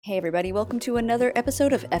Hey everybody, welcome to another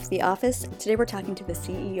episode of F the Office. Today we're talking to the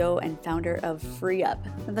CEO and founder of FreeUp.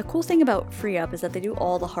 And the cool thing about FreeUp is that they do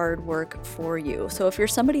all the hard work for you. So if you're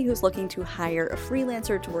somebody who's looking to hire a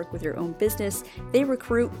freelancer to work with your own business, they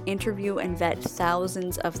recruit, interview, and vet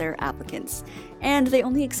thousands of their applicants. And they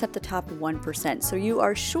only accept the top 1%. So you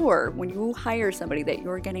are sure when you hire somebody that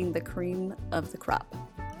you're getting the cream of the crop.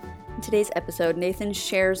 In today's episode, Nathan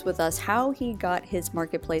shares with us how he got his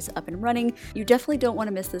marketplace up and running. You definitely don't want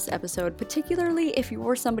to miss this episode, particularly if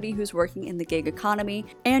you're somebody who's working in the gig economy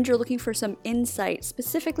and you're looking for some insight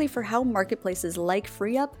specifically for how marketplaces like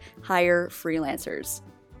FreeUp hire freelancers.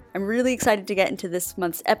 I'm really excited to get into this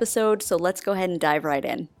month's episode, so let's go ahead and dive right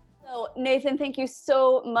in. So, Nathan, thank you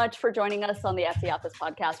so much for joining us on the F the Office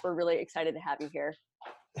podcast. We're really excited to have you here.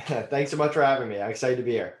 Thanks so much for having me. I'm excited to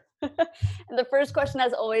be here. And the first question,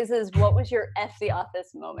 as always, is what was your F the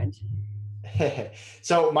Office moment?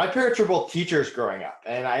 So my parents were both teachers growing up,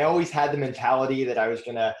 and I always had the mentality that I was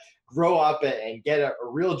going to grow up and get a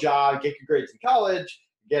real job, get good grades in college,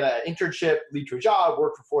 get an internship, lead to a job,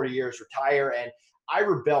 work for 40 years, retire. And I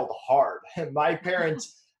rebelled hard. My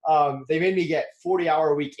parents, they made me get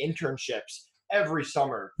 40-hour-a-week internships every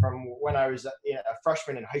summer from when I was a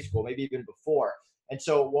freshman in high school, maybe even before. And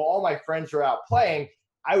so while all my friends were out playing,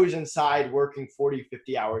 I was inside working 40,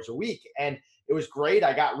 50 hours a week. And it was great.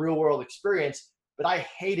 I got real world experience, but I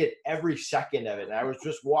hated every second of it. And I was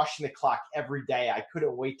just watching the clock every day. I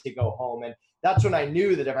couldn't wait to go home. And that's when I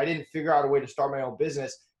knew that if I didn't figure out a way to start my own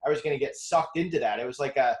business, I was going to get sucked into that. It was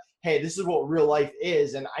like, hey, this is what real life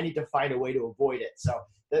is, and I need to find a way to avoid it. So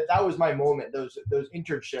that was my moment, those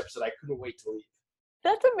internships that I couldn't wait to leave.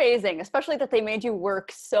 That's amazing, especially that they made you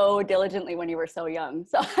work so diligently when you were so young.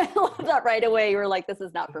 So I love that right away. You were like, this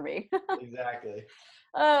is not for me. Exactly.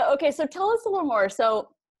 Okay, so tell us a little more. So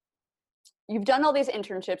you've done all these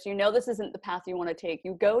internships. You know this isn't the path you want to take.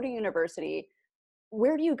 You go to university.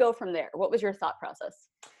 Where do you go from there? What was your thought process?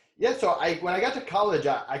 Yeah, so when I got to college,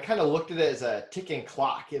 I kind of looked at it as a ticking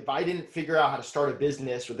clock. If I didn't figure out how to start a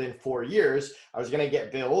business within 4 years, I was going to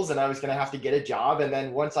get bills and I was going to have to get a job. And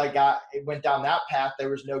then once went down that path,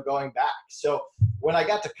 there was no going back. So when I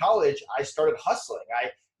got to college, I started hustling.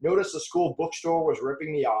 I noticed the school bookstore was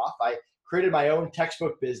ripping me off. I created my own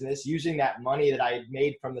textbook business using that money that I had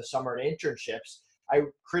made from the summer internships. I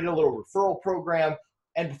created a little referral program.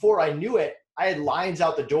 And before I knew it, I had lines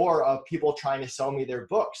out the door of people trying to sell me their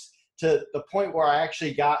books, to the point where I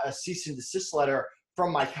actually got a cease and desist letter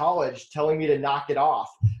from my college telling me to knock it off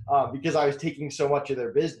because I was taking so much of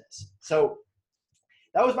their business. So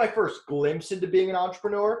that was my first glimpse into being an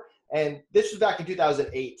entrepreneur. And this was back in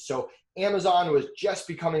 2008. So Amazon was just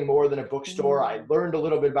becoming more than a bookstore. I learned a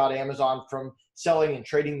little bit about Amazon from selling and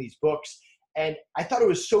trading these books. And I thought it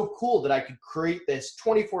was so cool that I could create this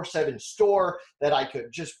 24/7 store, that I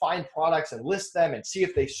could just find products and list them and see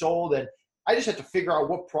if they sold. And I just had to figure out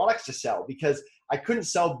what products to sell because I couldn't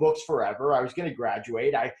sell books forever. I was going to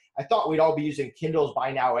graduate. I thought we'd all be using Kindles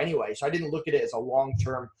by now anyway. So I didn't look at it as a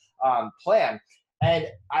long-term plan.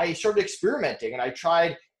 And I started experimenting, and I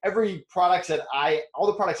tried all the products that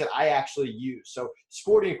I actually use. So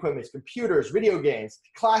sporting equipment, computers, video games,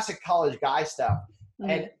 classic college guy stuff.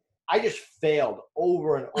 And I just failed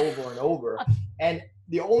over and over and over. And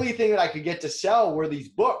the only thing that I could get to sell were these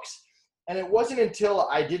books. And it wasn't until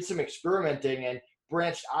I did some experimenting and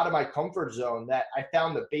branched out of my comfort zone that I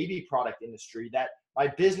found the baby product industry, that my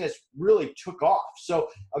business really took off. So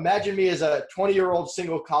imagine me as a 20-year-old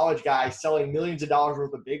single college guy selling millions of dollars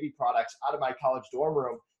worth of baby products out of my college dorm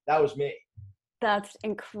room. That was me. That's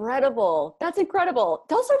incredible. That's incredible.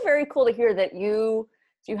 It's also very cool to hear that you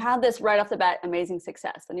had this right off the bat amazing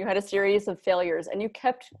success, and you had a series of failures and you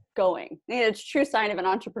kept going. It's a true sign of an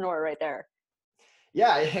entrepreneur right there.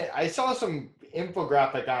 Yeah, I saw some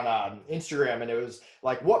infographic on Instagram, and it was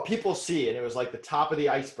like what people see, and it was like the top of the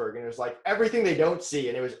iceberg, and it was like everything they don't see,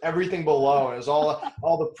 and it was everything below, and it was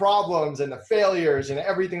all the problems and the failures and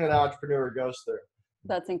everything that an entrepreneur goes through.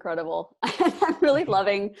 That's incredible. I'm really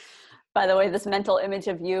loving, by the way, this mental image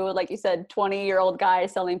of you, like you said, 20-year-old guy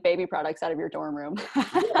selling baby products out of your dorm room.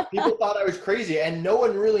 Yeah, people thought I was crazy, and no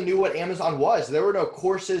one really knew what Amazon was. There were no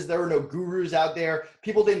courses. There were no gurus out there.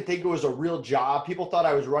 People didn't think it was a real job. People thought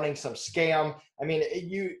I was running some scam. I mean,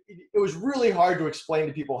 it was really hard to explain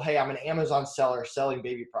to people, hey, I'm an Amazon seller selling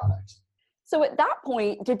baby products. So at that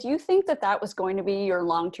point, did you think that was going to be your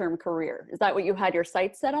long-term career? Is that what you had your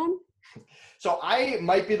sights set on? So I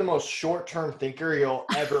might be the most short-term thinker you'll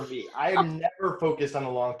ever meet. I am never focused on the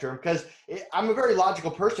long-term because I'm a very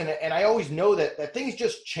logical person, and I always know that things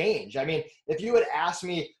just change. I mean, if you had asked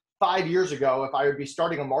me 5 years ago if I would be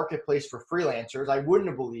starting a marketplace for freelancers, I wouldn't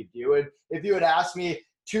have believed you. And if you had asked me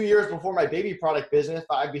 2 years before my baby product business,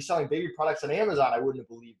 I'd be selling baby products on Amazon. I wouldn't have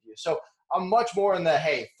believed you. So I'm much more in the,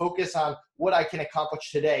 hey, focus on what I can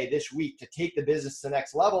accomplish today, this week, to take the business to the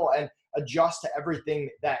next level and adjust to everything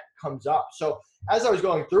that comes up. So as I was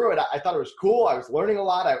going through it, I thought it was cool. I was learning a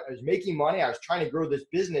lot. I was making money. I was trying to grow this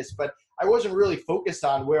business, but I wasn't really focused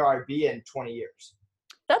on where I'd be in 20 years.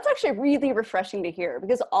 That's actually really refreshing to hear,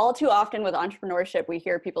 because all too often with entrepreneurship, we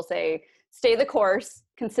hear people say, stay the course,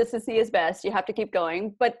 consistency is best, you have to keep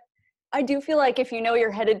going. But I do feel like if you know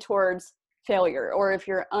you're headed towards failure, or if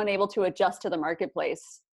you're unable to adjust to the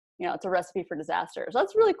marketplace, it's a recipe for disaster. So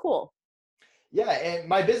that's really cool. Yeah, and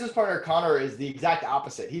my business partner, Connor, is the exact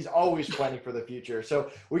opposite. He's always planning for the future. So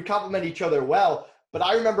we complement each other well. But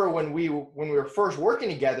I remember when we were first working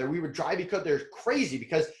together, we would drive each other crazy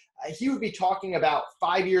because he would be talking about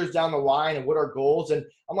 5 years down the line and what our goals. And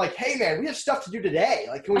I'm like, hey, man, we have stuff to do today.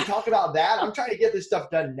 Like, can we talk about that? I'm trying to get this stuff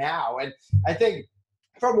done now. And I think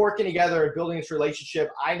from working together and building this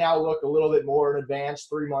relationship, I now look a little bit more in advance,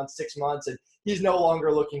 3 months, 6 months, and he's no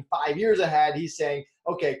longer looking 5 years ahead. He's saying,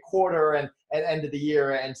 okay, quarter and end of the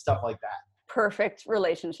year and stuff like that. Perfect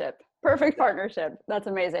relationship, perfect partnership. That's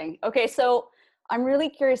amazing. Okay, so I'm really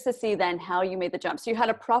curious to see then how you made the jump. So you had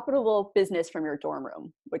a profitable business from your dorm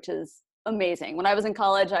room, which is amazing. When I was in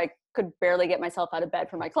college, I could barely get myself out of bed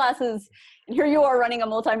for my classes. And here you are running a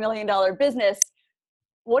multi-million-dollar business.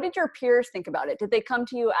 What did your peers think about it? Did they come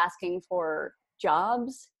to you asking for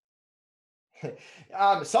jobs?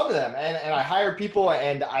 Some of them, and I hired people,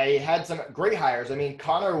 and I had some great hires. I mean,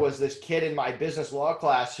 Connor was this kid in my business law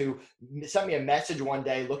class who sent me a message one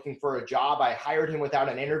day looking for a job. I hired him without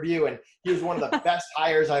an interview, and he was one of the best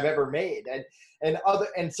hires I've ever made.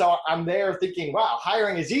 And so I'm there thinking, wow,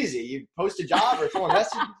 hiring is easy. You post a job or someone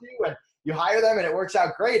messages you, and you hire them, and it works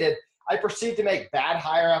out great. And I proceed to make bad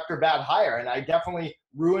hire after bad hire, and I definitely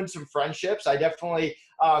ruined some friendships. I definitely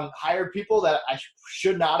hired people that I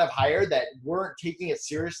should not have hired, that weren't taking it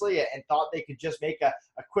seriously and thought they could just make a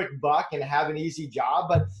quick buck and have an easy job.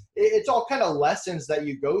 But it's all kind of lessons that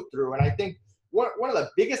you go through. And I think one of the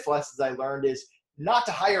biggest lessons I learned is not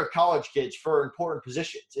to hire college kids for important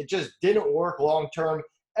positions. It just didn't work long term.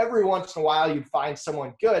 Every once in a while you'd find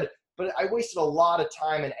someone good, but I wasted a lot of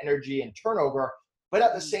time and energy and turnover. But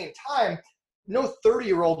at the same time, no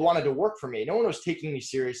 30-year-old wanted to work for me. No one was taking me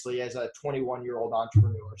seriously as a 21-year-old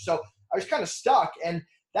entrepreneur. So I was kind of stuck. And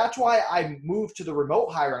that's why I moved to the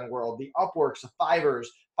remote hiring world, the Upworks, the Fivers,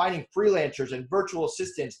 finding freelancers and virtual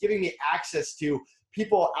assistants, giving me access to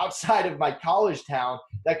people outside of my college town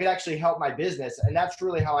that could actually help my business. And that's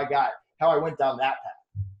really how I went down that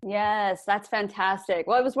path. Yes, that's fantastic.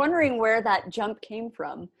 Well, I was wondering where that jump came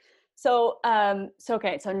from. So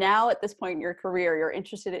now at this point in your career, you're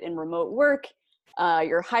interested in remote work.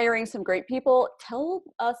 You're hiring some great people. Tell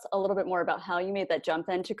us a little bit more about how you made that jump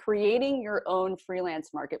then to creating your own freelance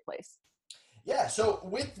marketplace. Yeah, so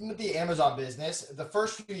with the Amazon business, the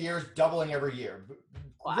first few years, doubling every year.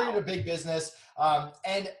 Wow. Created a big business.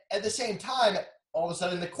 And at the same time, all of a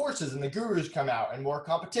sudden the courses and the gurus come out and more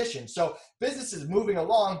competition. So business is moving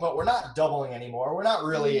along, but we're not doubling anymore. We're not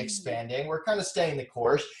really expanding. We're kind of staying the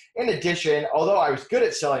course. In addition, although I was good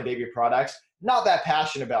at selling baby products, not that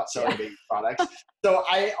passionate about selling baby products. So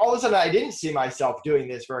all of a sudden I didn't see myself doing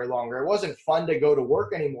this very longer. It wasn't fun to go to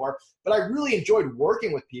work anymore, but I really enjoyed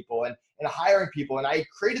working with people and hiring people. And I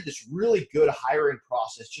created this really good hiring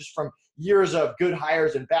process just from years of good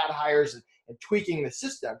hires and bad hires and tweaking the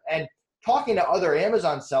system. And talking to other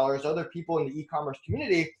Amazon sellers, other people in the e-commerce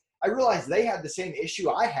community, I realized they had the same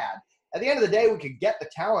issue I had. At the end of the day, we could get the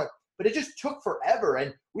talent, but it just took forever.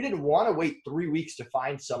 And we didn't want to wait 3 weeks to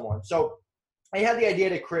find someone. So I had the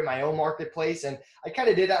idea to create my own marketplace, and I kind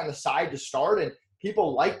of did that on the side to start, and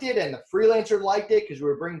people liked it, and the freelancers liked it because we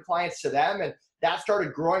were bringing clients to them, and that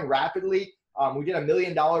started growing rapidly. We did $1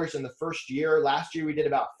 million in the first year. Last year, we did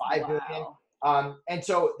about 5 million. And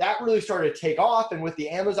so that really started to take off. And with the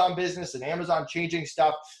Amazon business and Amazon changing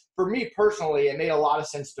stuff, for me personally, it made a lot of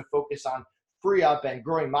sense to focus on FreeUp and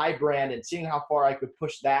growing my brand and seeing how far I could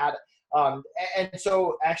push that. And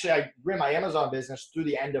so actually I ran my Amazon business through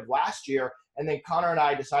the end of last year. And then Connor and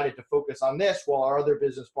I decided to focus on this while our other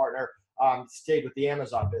business partner stayed with the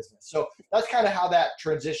Amazon business. So that's kind of how that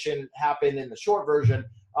transition happened in the short version.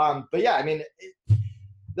 But yeah, I mean,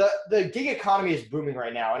 the gig economy is booming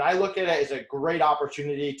right now, and I look at it as a great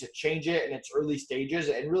opportunity to change it in its early stages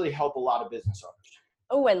and really help a lot of business owners.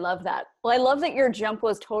 Oh, I love that. Well, I love that your jump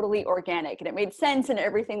was totally organic and it made sense in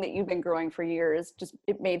everything that you've been growing for years. Just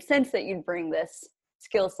it made sense that you'd bring this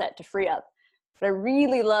skill set to FreeUp. But I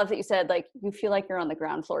really love that you said, like, you feel like you're on the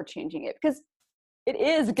ground floor changing it, because it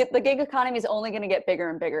is, the gig economy is only going to get bigger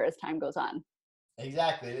and bigger as time goes on.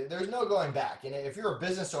 Exactly. There's no going back. And if you're a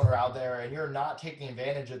business owner out there and you're not taking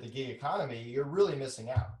advantage of the gig economy, you're really missing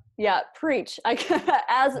out. Yeah, preach.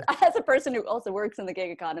 As a person who also works in the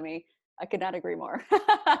gig economy, I could not agree more.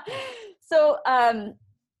 So,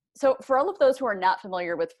 so for all of those who are not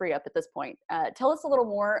familiar with FreeUp at this point, tell us a little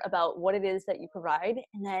more about what it is that you provide,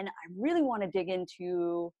 and then I really want to dig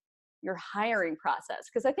into your hiring process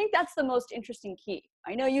because I think that's the most interesting key.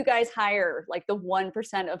 I know you guys hire like the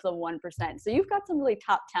 1% of the 1%, so you've got some really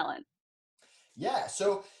top talent. Yeah.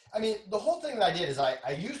 So, I mean, the whole thing that I did is I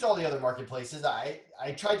used all the other marketplaces. I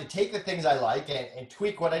tried to take the things I like and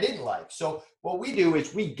tweak what I didn't like. So, what we do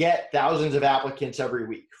is we get thousands of applicants every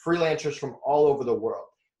week, freelancers from all over the world.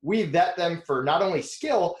 We vet them for not only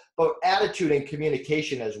skill, but attitude and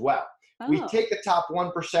communication as well. We Oh, take the top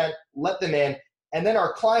 1%, let them in, and then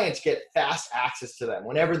our clients get fast access to them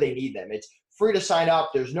whenever they need them. It's free to sign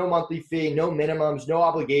up. There's no monthly fee, no minimums, no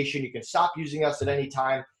obligation. You can stop using us at any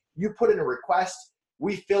time. You put in a request,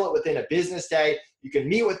 we fill it within a business day. You can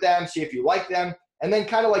meet with them, see if you like them, and then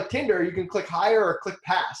kind of like Tinder, you can click hire or click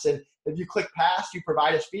pass. And if you click pass, you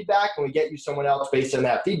provide us feedback and we get you someone else based on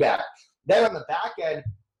that feedback. Then on the back end,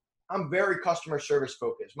 I'm very customer service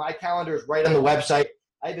focused. My calendar is right on the website.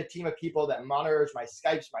 I have a team of people that monitors my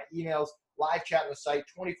Skypes, my emails, live chat on the site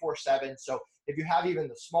 24/7. So if you have even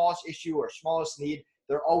the smallest issue or smallest need,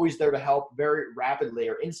 they're always there to help very rapidly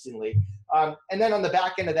or instantly. And then on the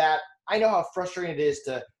back end of that, I know how frustrating it is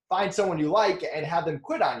to find someone you like and have them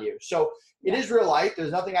quit on you. So it yeah. is real life.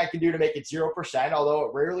 There's nothing I can do to make it 0%, although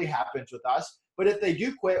it rarely happens with us. But if they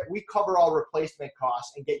do quit, we cover all replacement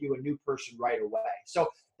costs and get you a new person right away. So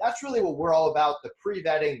that's really what we're all about: the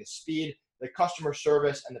pre-vetting, the speed, the customer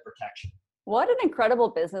service, and the protection. What an incredible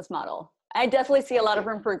business model. I definitely see a lot of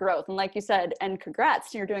room for growth. And like you said, and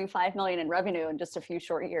congrats, you're doing 5 million in revenue in just a few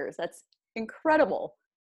short years. That's incredible.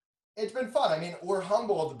 It's been fun. I mean, we're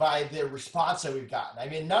humbled by the response that we've gotten. I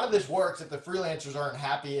mean, none of this works if the freelancers aren't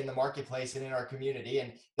happy in the marketplace and in our community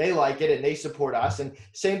and they like it and they support us. And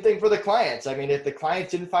same thing for the clients. I mean, if the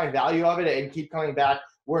clients didn't find value of it and keep coming back,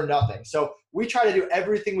 we're nothing. So we try to do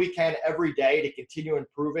everything we can every day to continue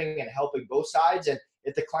improving and helping both sides. And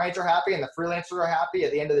if the clients are happy and the freelancers are happy,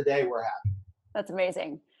 at the end of the day, we're happy. That's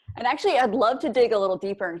amazing. And actually, I'd love to dig a little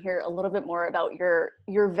deeper and hear a little bit more about your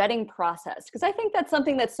vetting process, because I think that's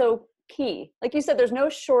something that's so key. Like you said, there's no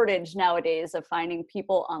shortage nowadays of finding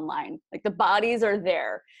people online. Like the bodies are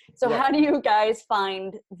there. So Yeah. how do you guys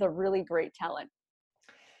find the really great talent?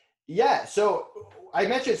 Yeah. So I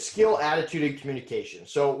mentioned skill, attitude, and communication.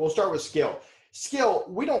 So we'll start with skill. Skill,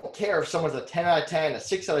 we don't care if someone's a 10 out of 10, a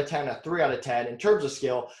 6 out of 10, a 3 out of 10 in terms of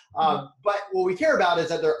skill. Mhm. But what we care about is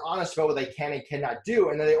that they're honest about what they can and cannot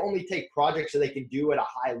do, and that they only take projects that they can do at a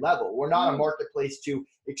high level. We're not a Mm. marketplace to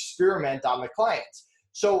experiment on the clients.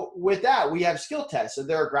 So with that, we have skill tests. If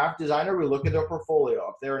they're a graphic designer, we look at their portfolio.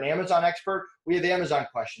 If they're an Amazon expert, we have Amazon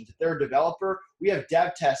questions. If they're a developer, we have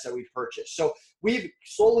dev tests that we purchase. So we've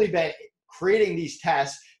slowly been creating these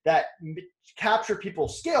tests that capture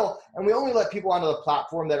people's skill, and we only let people onto the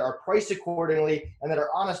platform that are priced accordingly and that are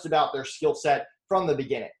honest about their skill set from the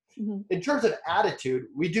beginning. Mhm. In terms of attitude,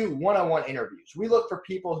 we do one-on-one interviews. We look for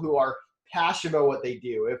people who are passionate about what they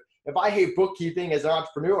do. If I hate bookkeeping as an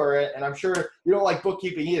entrepreneur, and I'm sure you don't like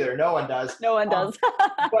bookkeeping either, no one does. No one does.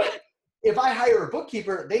 But if I hire a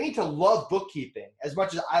bookkeeper, they need to love bookkeeping as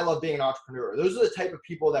much as I love being an entrepreneur. Those are the type of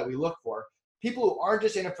people that we look for. People who aren't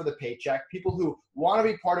just in it for the paycheck, people who want to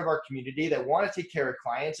be part of our community, that want to take care of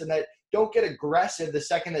clients, and that don't get aggressive the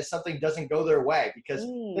second that something doesn't go their way, because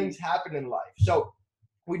Mm. things happen in life. So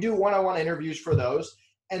we do one-on-one interviews for those.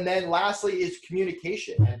 And then lastly is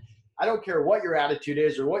communication. And I don't care what your attitude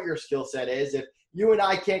is or what your skill set is. If you and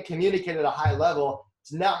I can't communicate at a high level,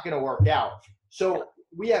 it's not going to work out. So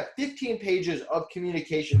we have 15 pages of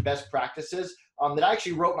communication best practices that I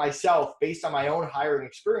actually wrote myself based on my own hiring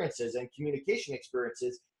experiences and communication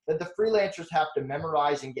experiences that the freelancers have to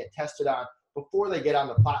memorize and get tested on before they get on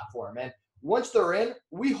the platform. And once they're in,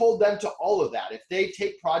 we hold them to all of that. If they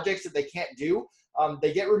take projects that they can't do,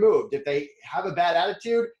 they get removed. If they have a bad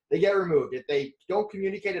attitude, they get removed. If they don't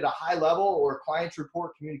communicate at a high level or clients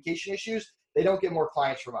report communication issues, they don't get more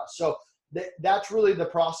clients from us. So that's really the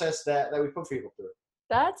process that we put people through.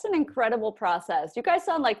 That's an incredible process. You guys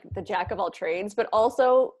sound like the jack of all trades, but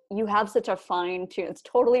also you have such a fine tune, it's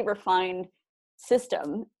totally refined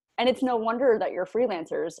system. And it's no wonder that your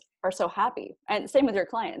freelancers are so happy. And same with your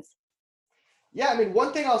clients. Yeah, I mean,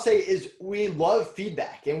 one thing I'll say is we love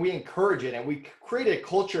feedback and we encourage it, and we create a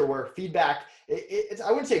culture where feedback, it's, I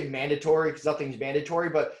wouldn't say mandatory because nothing's mandatory,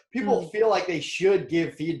 but people Mm. feel like they should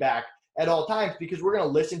give feedback at all times because we're going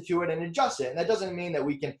to listen to it and adjust it. And that doesn't mean that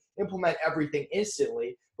we can implement everything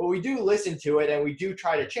instantly, but we do listen to it and we do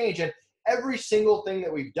try to change. And every single thing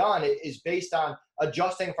that we've done is based on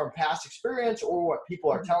adjusting from past experience or what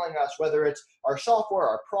people are telling us, whether it's our software,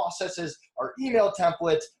 our processes, our email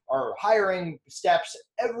templates, our hiring steps,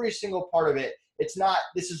 every single part of it. It's not,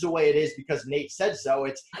 this is the way it is because Nate said so.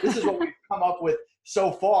 It's, this is what we've come up with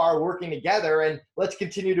so far working together, and let's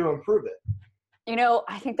continue to improve it. You know,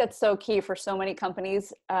 I think that's so key for so many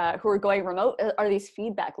companies who are going remote are these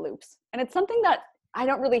feedback loops. And it's something that I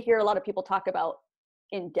don't really hear a lot of people talk about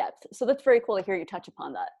in depth. So that's very cool to hear you touch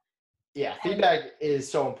upon that. Yeah, feedback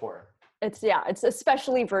is so important. It's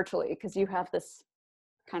especially virtually because you have this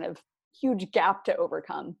kind of huge gap to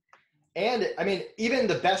overcome. And I mean, even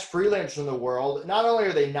the best freelancers in the world, not only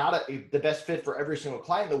are they not the best fit for every single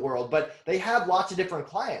client in the world, but they have lots of different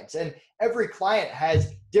clients, and every client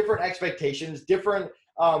has different expectations, different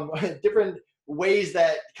ways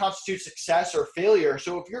that constitute success or failure.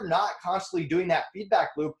 So if you're not constantly doing that feedback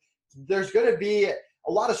loop, there's going to be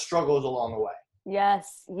a lot of struggles along the way.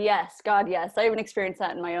 Yes. God, yes. I even experienced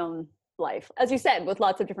that in my own life, as you said, with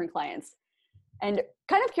lots of different clients. And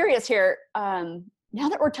kind of curious here, now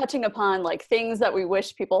that we're touching upon like things that we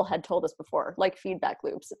wish people had told us before, like feedback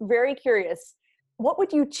loops, very curious, what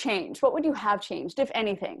would you change? What would you have changed, if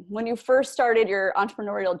anything, when you first started your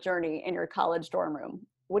entrepreneurial journey in your college dorm room?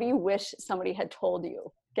 What do you wish somebody had told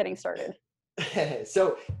you getting started?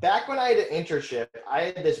 So back when I had an internship, I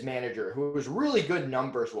had this manager who was really good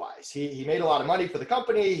numbers wise. He made a lot of money for the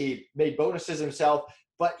company. He made bonuses himself,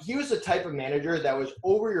 but he was the type of manager that was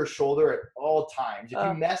over your shoulder at all times. If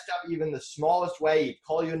you messed up even the smallest way, he'd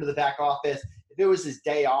call you into the back office. If it was his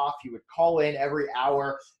day off, he would call in every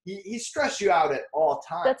hour. He stressed you out at all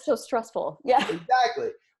times. That's so stressful. Yeah.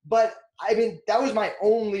 Exactly. But I mean, that was my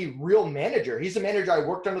only real manager. He's the manager I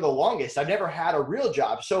worked under the longest. I've never had a real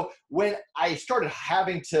job. So when I started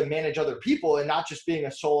having to manage other people and not just being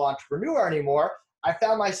a sole entrepreneur anymore, I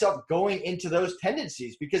found myself going into those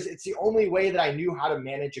tendencies because it's the only way that I knew how to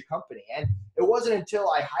manage a company. And it wasn't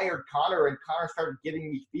until I hired Connor and Connor started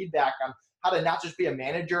giving me feedback on how to not just be a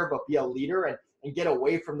manager, but be a leader and get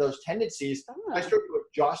away from those tendencies. I started to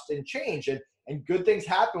adjust and change. And good things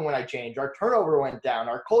happened when I changed. Our turnover went down.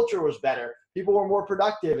 Our culture was better. People were more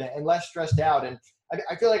productive and less stressed out. And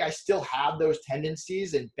I feel like I still have those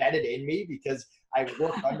tendencies embedded in me because I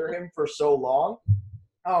worked under him for so long.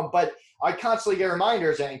 But I constantly get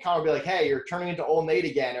reminders and Connor will be like, hey, you're turning into old Nate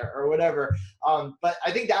again or whatever. But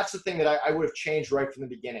I think that's the thing that I would have changed right from the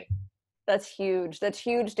beginning. That's huge. That's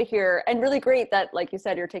huge to hear. And really great that, like you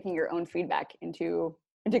said, you're taking your own feedback into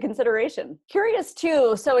consideration. Curious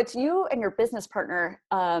too. So it's you and your business partner.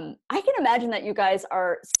 I can imagine that you guys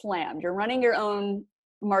are slammed. You're running your own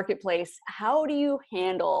marketplace. How do you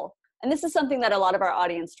handle, and this is something that a lot of our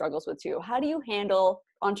audience struggles with too. How do you handle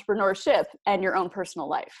entrepreneurship and your own personal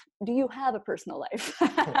life? Do you have a personal life?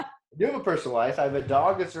 I do have a personal life. I have a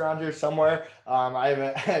dog that's around here somewhere. I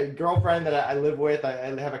have a girlfriend that I live with. I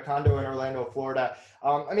have a condo in Orlando, Florida.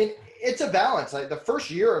 I mean, it's a balance. Like the first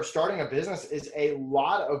year of starting a business is a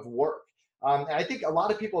lot of work. And I think a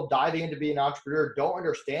lot of people diving into being an entrepreneur don't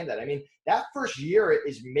understand that. I mean, that first year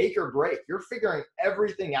is make or break. You're figuring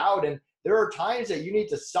everything out. And there are times that you need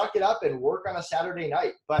to suck it up and work on a Saturday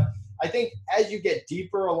night. But I think as you get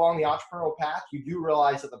deeper along the entrepreneurial path, you do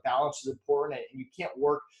realize that the balance is important and you can't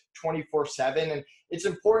work 24/7. And it's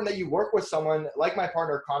important that you work with someone like my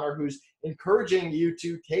partner, Connor, who's encouraging you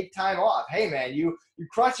to take time off. Hey man, you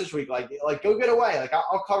crushed this week. Like go get away. Like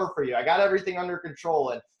I'll cover for you. I got everything under control.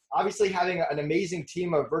 And obviously having an amazing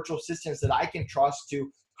team of virtual assistants that I can trust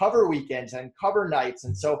to cover weekends and cover nights.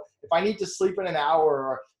 And so if I need to sleep in an hour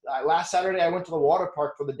or last Saturday, I went to the water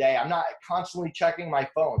park for the day. I'm not constantly checking my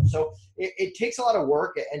phone. So it takes a lot of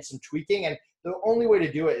work and some tweaking. And the only way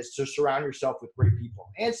to do it is to surround yourself with great people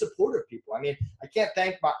and supportive people. I mean, I can't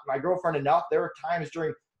thank my girlfriend enough. There were times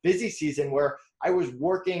during busy season where I was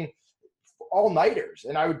working all-nighters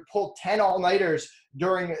and I would pull 10 all-nighters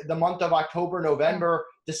during the month of October, November,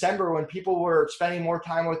 December, when people were spending more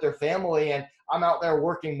time with their family and I'm out there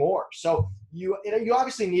working more. So you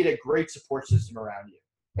obviously need a great support system around you.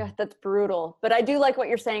 Yeah, that's brutal. But I do like what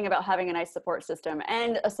you're saying about having a nice support system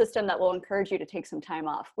and a system that will encourage you to take some time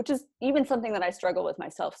off, which is even something that I struggle with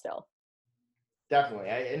myself still. Definitely.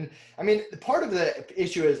 And I mean, part of the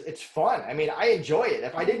issue is it's fun. I mean, I enjoy it.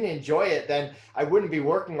 If I didn't enjoy it, then I wouldn't be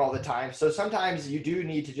working all the time. So sometimes you do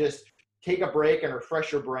need to just take a break and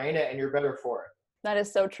refresh your brain and you're better for it. That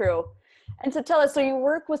is so true. And so tell us, so you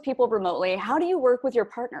work with people remotely. How do you work with your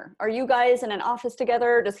partner? Are you guys in an office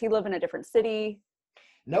together? Does he live in a different city?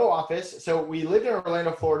 No office. So we lived in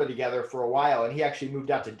Orlando, Florida together for a while, and he actually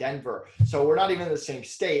moved out to Denver. So we're not even in the same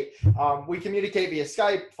state. We communicate via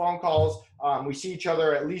Skype, phone calls. We see each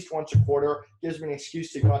other at least once a quarter. Gives me an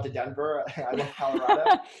excuse to go out to Denver. I love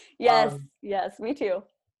Colorado. Yes, Um, yes, me too.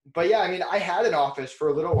 but yeah, I mean, I had an office for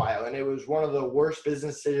a little while, and it was one of the worst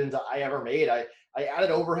business decisions I ever made. I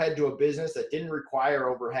added overhead to a business that didn't require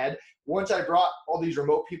overhead. Once I brought all these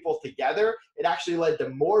remote people together, it actually led to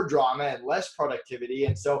more drama and less productivity.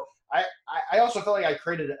 And so I also felt like I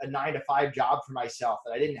created a 9 to 5 job for myself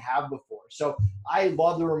that I didn't have before. So I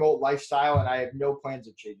love the remote lifestyle, and I have no plans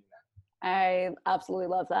of changing that. I absolutely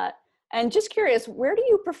love that. And just curious, where do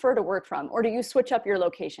you prefer to work from, or do you switch up your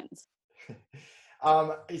locations?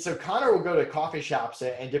 So Connor will go to coffee shops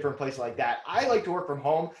and different places like that. I like to work from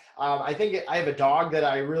home. I think I have a dog that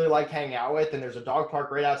I really like hanging out with, and there's a dog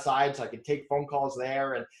park right outside, so I can take phone calls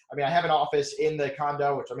there. And I mean, I have an office in the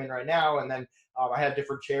condo, which I'm in right now, and then I have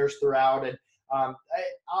different chairs throughout. And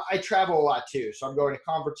I travel a lot too, so I'm going to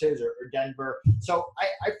conferences or Denver. So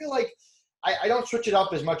I feel like I don't switch it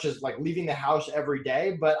up as much as like leaving the house every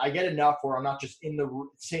day, but I get enough where I'm not just in the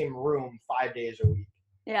same room 5 days a week.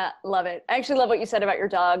 Yeah, love it. I actually love what you said about your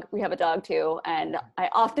dog. We have a dog too. And I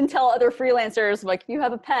often tell other freelancers, like, if you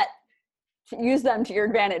have a pet, use them to your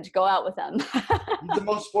advantage. Go out with them. He's the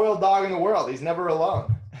most spoiled dog in the world. He's never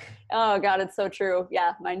alone. Oh, God, it's so true.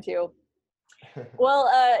 Yeah, mine too. Well,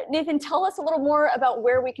 Nathan, tell us a little more about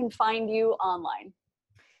where we can find you online.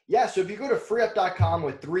 Yeah, so if you go to freeup.com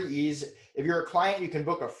with 3 E's, if you're a client, you can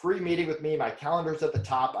book a free meeting with me. My calendar's at the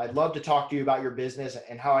top. I'd love to talk to you about your business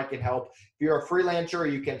and how I can help. If you're a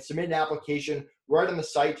freelancer, you can submit an application right on the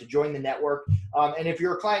site to join the network. And if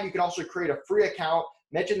you're a client, you can also create a free account,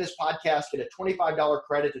 mention this podcast, get a $25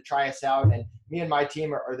 credit to try us out, and me and my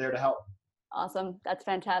team are there to help. Awesome. That's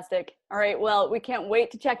fantastic. All right. Well, we can't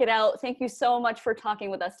wait to check it out. Thank you so much for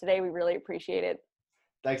talking with us today. We really appreciate it.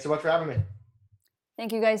 Thanks so much for having me.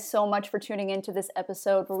 Thank you guys so much for tuning into this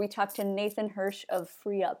episode where we talked to Nathan Hirsch of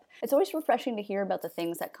FreeUp. It's always refreshing to hear about the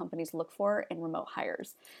things that companies look for in remote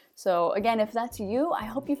hires. So again, if that's you, I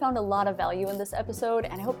hope you found a lot of value in this episode,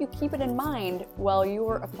 and I hope you keep it in mind while you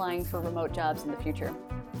are applying for remote jobs in the future.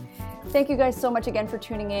 Thank you guys so much again for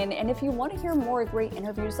tuning in. And if you want to hear more great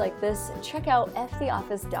interviews like this, check out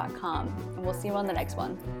ftheoffice.com, and we'll see you on the next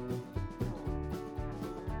one.